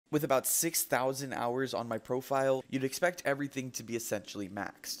With about 6,000 hours on my profile, you'd expect everything to be essentially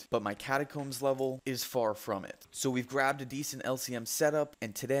maxed, but my Catacombs level is far from it. So we've grabbed a decent LCM setup,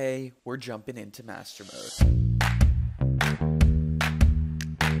 and today we're jumping into Master Mode.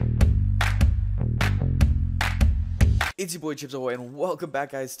 It's your boy Chips Ahoy, and welcome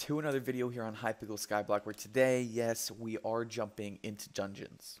back, guys, to another video here on Hypixel Skyblock, where today, yes, we are jumping into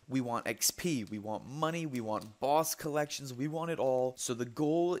dungeons. We want XP, we want money, we want boss collections, we want it all. So the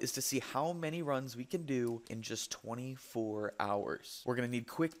goal is to see how many runs we can do in just 24 hours. We're gonna need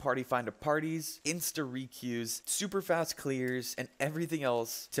quick party finder parties, insta requeues, super fast clears, and everything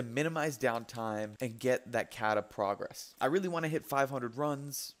else to minimize downtime and get that cata progress. I really want to hit 500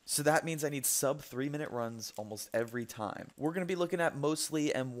 runs, so that means I need sub 3-minute runs almost every time. We're going to be looking at mostly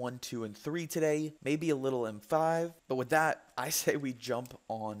M1, 2, and 3 today, maybe a little M5, but with that, I say we jump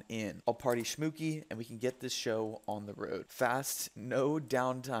on in. I'll party SweetBootiee, and we can get this show on the road. Fast, no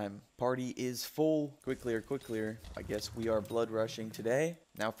downtime. Party is full. Quick clear. I guess we are blood rushing today.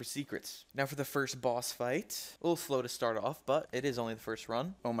 Now for secrets. Now for the first boss fight. A little slow to start off, but it is only the first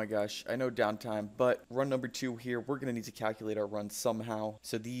run. Oh my gosh, I know downtime, but run number 2 here, we're going to need to calculate our run somehow.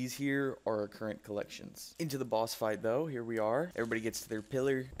 So these here are our current collections. Into the boss fight though, here we are. Everybody gets to their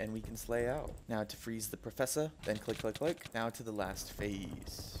pillar, and we can slay out. Now to freeze the professor, then click. Now to the last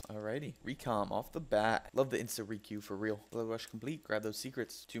phase. Alrighty, recom off the bat. Love the insta requeue for real. Blood rush complete, grab those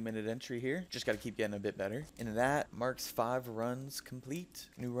secrets. 2-minute entry here. Just got to keep getting a bit better. And that marks 5 runs complete.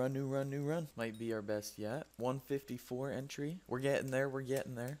 New run. Might be our best yet. 154 entry. We're getting there.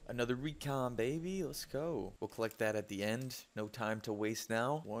 Another recon, baby. Let's go. We'll collect that at the end. No time to waste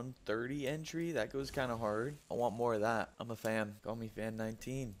now. 130 entry. That goes kind of hard. I want more of that. I'm a fan. Call me fan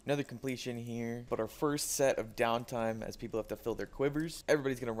 19. Another completion here. But our first set of downtime as people have to fill their quivers.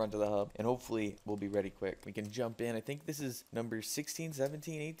 Everybody's going to run to the hub. And hopefully we'll be ready quick. We can jump in. I think this is number 16,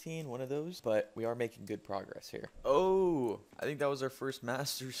 17, 18. One of those. But we are making good progress here. Oh, I think that was our first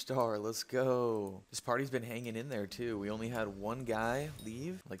Master Star. Let's go. This party's been hanging in there too. We only had one guy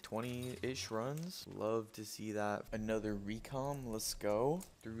leave, like 20-ish runs. Love to see that. Another recom. Let's go.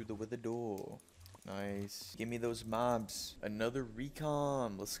 Through the with a door. Nice. Give me those mobs. Another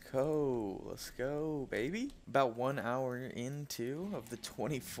recon. Let's go, baby. About 1 hour into of the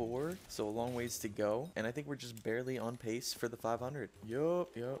 24, so a long ways to go, and I think we're just barely on pace for the 500. Yup.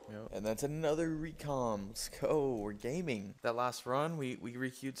 And that's another recon. Let's go. We're gaming. That last run, we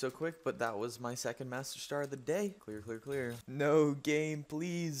requeued so quick, but that was my second Master Star of the day. Clear. No game,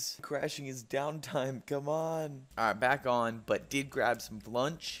 please. Crashing is downtime. Come on. All right, back on, but did grab some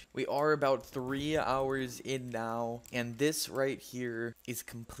lunch. We are about 3 hours in now, and this right here is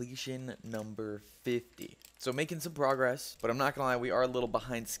completion number 50. So making some progress, but I'm not gonna lie, we are a little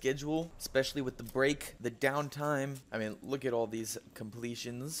behind schedule, especially with the break, the downtime. I mean, look at all these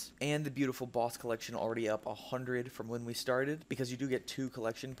completions, and the beautiful boss collection already up 100 from when we started, because you do get 2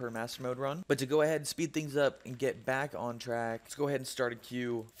 collection per master mode run. But to go ahead and speed things up and get back on track, let's go ahead and start a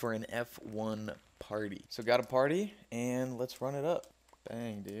queue for an F1 party. So got a party, and let's run it up.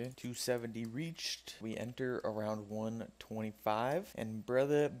 Bang, dude. 270 reached. We enter around 125. And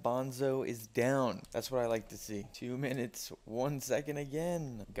brother Bonzo is down. That's what I like to see. 2 minutes, 1 second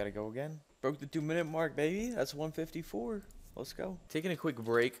again. Gotta go again. Broke the 2-minute mark, baby. That's 154. Let's go. Taking a quick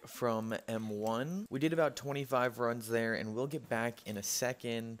break from M1. We did about 25 runs there, and we'll get back in a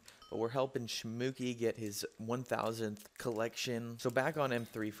second. But we're helping SweetBootiee get his 1000th collection. So back on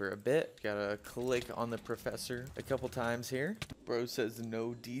M3 for a bit. Gotta click on the professor a couple times here. Bro says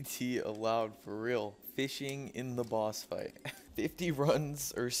no DT allowed for real. Fishing in the boss fight. 50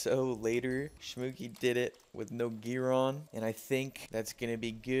 runs or so later, SweetBootiee did it with no gear on, and I think that's gonna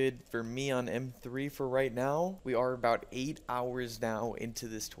be good for me on M3 for right now. We are about 8 hours now into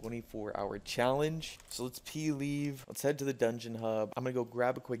this 24-hour challenge, so let's leave. Let's head to the dungeon hub. I'm gonna go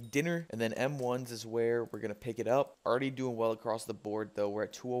grab a quick dinner, and then M1s is where we're gonna pick it up. Already doing well across the board though. We're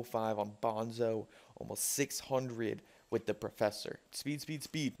at 205 on Bonzo, almost 600 with the professor.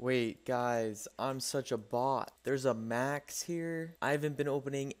 Speed. Wait, guys, I'm such a bot. There's a max here. I haven't been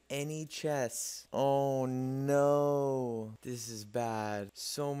opening any chests. Oh no. This is bad.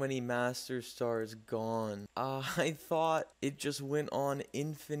 So many master stars gone. I thought it just went on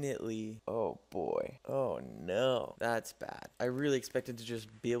infinitely. Oh boy. Oh no. That's bad. I really expected to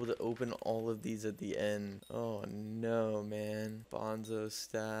just be able to open all of these at the end. Oh no, man. Bonzo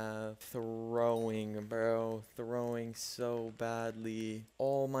staff. Throwing, bro. Throwing so badly.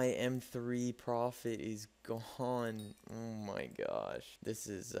 All my M3 profit is gone. Oh my gosh. This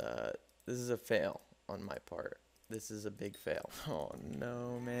is a fail on my part. This is a big fail. Oh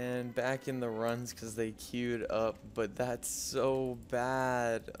no, man. Back in the runs because they queued up, but that's so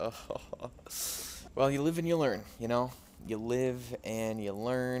bad. Oh. Well, you live and you learn, you know? You live and you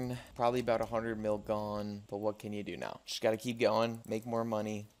learn. Probably about 100 mil gone, but what can you do now? Just gotta keep going, make more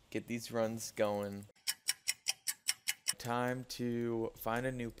money, get these runs going. Time to find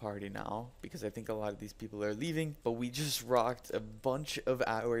a new party now, because I think a lot of these people are leaving, but we just rocked a bunch of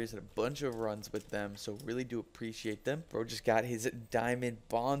hours and a bunch of runs with them, so really do appreciate them. Bro just got his diamond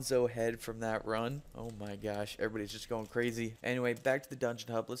bonzo head from that run. Oh my gosh, everybody's just going crazy. Anyway, back to the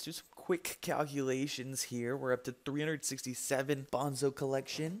dungeon hub. Let's do some quick calculations here. We're up to 367 bonzo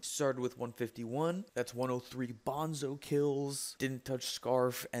collection. Started with 151. That's 103 bonzo kills. Didn't touch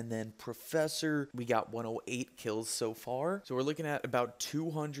scarf. And then professor, we got 108 kills so far. So we're looking at about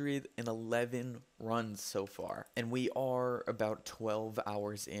 211 runs so far. And we are about 12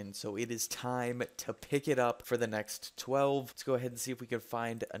 hours in. So it is time to pick it up for the next 12. Let's go ahead and see if we can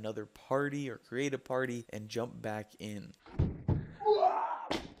find another party or create a party and jump back in.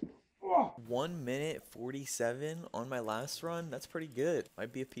 1 minute 47 on my last run. That's pretty good.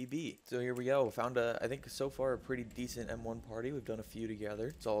 Might be a PB. So here we go. Found I think so far a pretty decent M1 party. We've done a few together.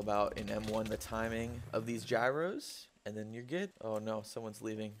 It's all about in M1 the timing of these gyros. And then you're good. Oh no, someone's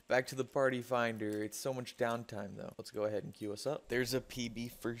leaving. Back to the party finder. It's so much downtime though. Let's go ahead and queue us up. There's a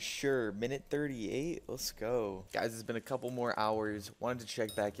PB for sure. Minute 38. Let's go. Guys, it's been a couple more hours. Wanted to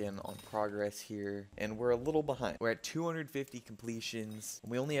check back in on progress here. And we're a little behind. We're at 250 completions.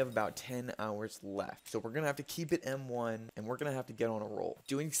 And we only have about 10 hours left. So we're going to have to keep it M1. And we're going to have to get on a roll.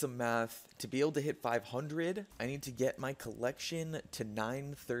 Doing some math. To be able to hit 500, I need to get my collection to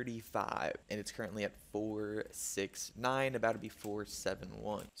 935. And it's currently at 469, about to be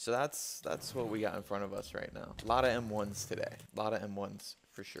 471. So that's what we got in front of us right now. A lot of M1s today. A lot of M1s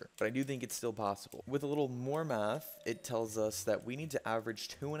for sure. But I do think it's still possible. With a little more math, it tells us that we need to average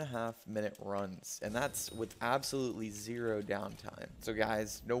 2.5 minute runs. And that's with absolutely zero downtime. So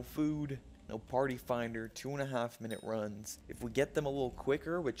guys, no food, no party finder, 2.5 minute runs. If we get them a little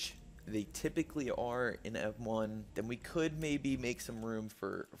quicker, which they typically are in M1, then we could maybe make some room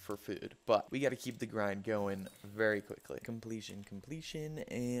for food. But we got to keep the grind going very quickly. Completion,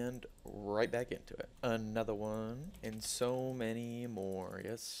 and right back into it. Another one, and so many more.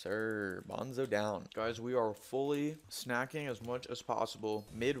 Yes, sir. Bonzo down. Guys, we are fully snacking as much as possible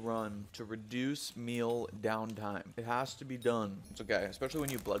mid-run to reduce meal downtime. It has to be done. It's okay, especially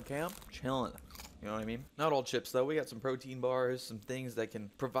when you blood camp. Chilling. You know what I mean? Not all chips though. We got some protein bars, some things that can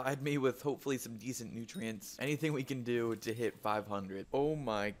provide me with hopefully some decent nutrients. Anything we can do to hit 500. Oh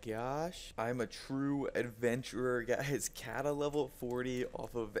my gosh. I'm a true adventurer, guys. Cata level 40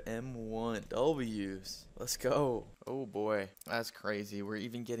 off of M1 W's. Let's go. Oh boy. That's crazy. We're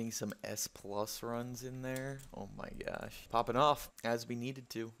even getting some S+ runs in there. Oh my gosh. Popping off as we needed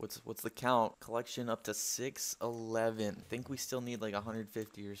to. What's the count? Collection up to 611. Think we still need like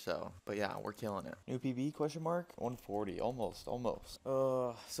 150 or so. But yeah, we're killing it. New PB question mark? 140. Almost.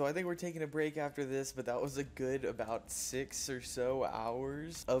 So I think we're taking a break after this, but that was a good about 6 or so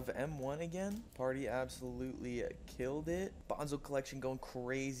hours of M1 again. Party absolutely killed it. Bonzo collection going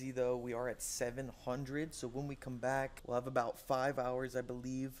crazy though. We are at 700. So when we come back, we'll have about 5 hours, I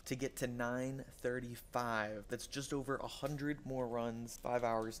believe, to get to 935. That's just over 100 more runs. 5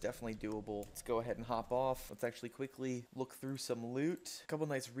 hours, definitely doable. Let's go ahead and hop off. Let's actually quickly look through some loot. A couple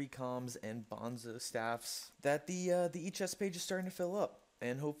nice recoms and bonzo staffs that the e-chest page is starting to fill up.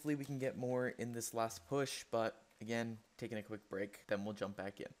 And hopefully we can get more in this last push, but again, taking a quick break, then we'll jump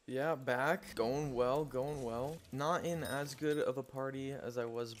back in. Yeah, back. Going well. Not in as good of a party as I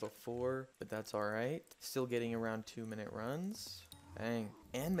was before, but that's all right. Still getting around 2-minute runs. Bang.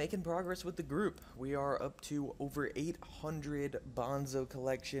 And making progress with the group. We are up to over 800 bonzo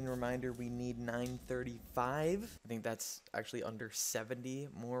collection. Reminder, we need 935. I think that's actually under 70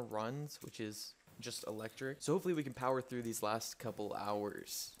 more runs, which is just electric. So hopefully we can power through these last couple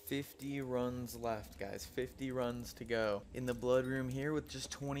hours. 50 runs left, guys. 50 runs to go. In the blood room here with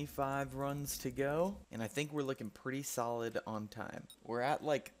just 25 runs to go. And I think we're looking pretty solid on time. We're at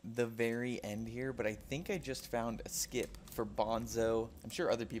like the very end here, but I think I just found a skip for Bonzo. I'm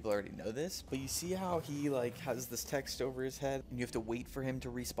sure other people already know this, but you see how he like has this text over his head and you have to wait for him to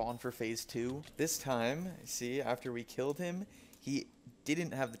respawn for phase 2? This time, see, after we killed him, he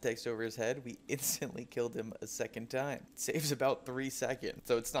didn't have the text over his head. We instantly killed him a second time. It saves about 3 seconds.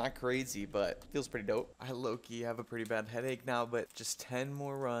 So it's not crazy, but feels pretty dope. I low-key have a pretty bad headache now, but just 10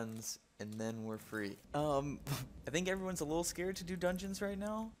 more runs and then we're free. I think everyone's a little scared to do dungeons right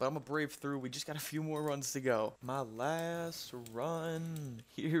now, but I'm gonna brave through. We just got a few more runs to go. My last run.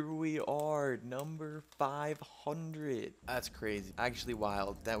 Here we are, number 500. That's crazy. Actually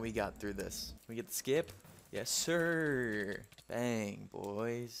wild that we got through this. Can we get the skip? Yes, sir. Bang,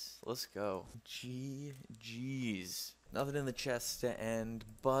 boys. Let's go. GG's. Nothing in the chest to end,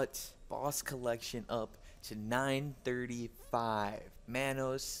 but boss collection up to 935.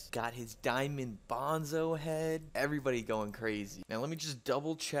 Manos got his diamond bonzo head. Everybody going crazy. Now let me just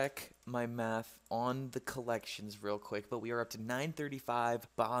double check my math on the collections real quick, but we are up to 935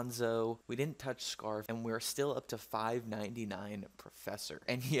 bonzo. We didn't touch scarf, and we're still up to 599 professor.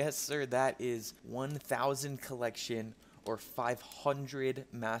 And yes, sir, that is 1,000 collection or 500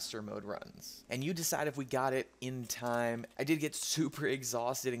 master mode runs. And you decide if we got it in time. I did get super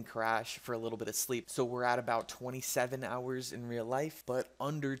exhausted and crash for a little bit of sleep, so we're at about 27 hours in real life, but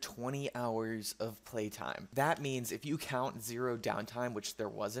under 20 hours of playtime. That means if you count 0 downtime, which there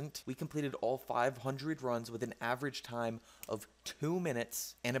wasn't, we completed all 500 runs with an average time of 2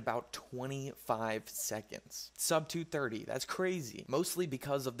 minutes and about 25 seconds. Sub 230, that's crazy. Mostly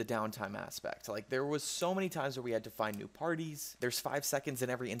because of the downtime aspect. Like, there was so many times where we had to find new parties. There's 5 seconds in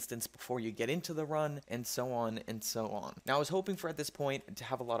every instance before you get into the run, and so on and so on. Now, I was hoping for at this point to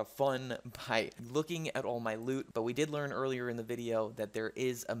have a lot of fun by looking at all my loot, but we did learn earlier in the video that there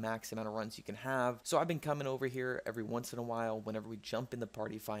is a max amount of runs you can have. So I've been coming over here every once in a while whenever we jump in the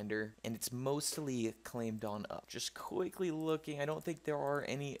party finder, and it's mostly claimed on up. Just quickly looking, I don't think there are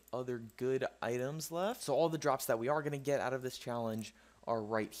any other good items left. So all the drops that we are going to get out of this challenge are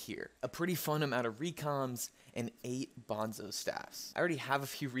right here. A pretty fun amount of recoms and 8 bonzo staffs. I already have a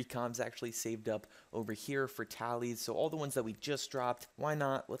few recoms actually saved up over here for tallies, so all the ones that we just dropped, why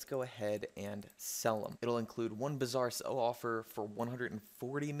not? Let's go ahead and sell them. It'll include one bizarre sell offer for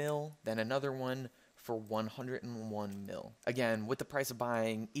 140 mil, then another one for 101 mil. Again, with the price of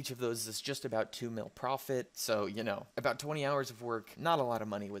buying, each of those is just about 2 mil profit. So, you know, about 20 hours of work, not a lot of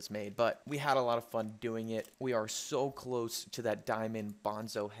money was made, but we had a lot of fun doing it. We are so close to that diamond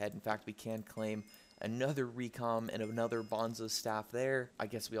bonzo head. In fact, we can claim another recom and another bonzo staff there. I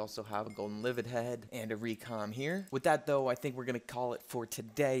guess we also have a golden livid head and a recom here. With that though, I think we're gonna call it for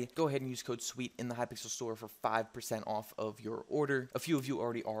today. Go ahead and use code SWEET in the Hypixel store for 5% off of your order. A few of you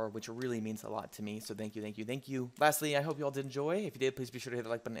already are, which really means a lot to me, so thank you, thank you, thank you. Lastly, I hope you all did enjoy. If you did, please be sure to hit the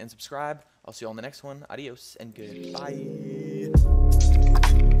like button and subscribe. I'll see you all in the next one. Adios and goodbye.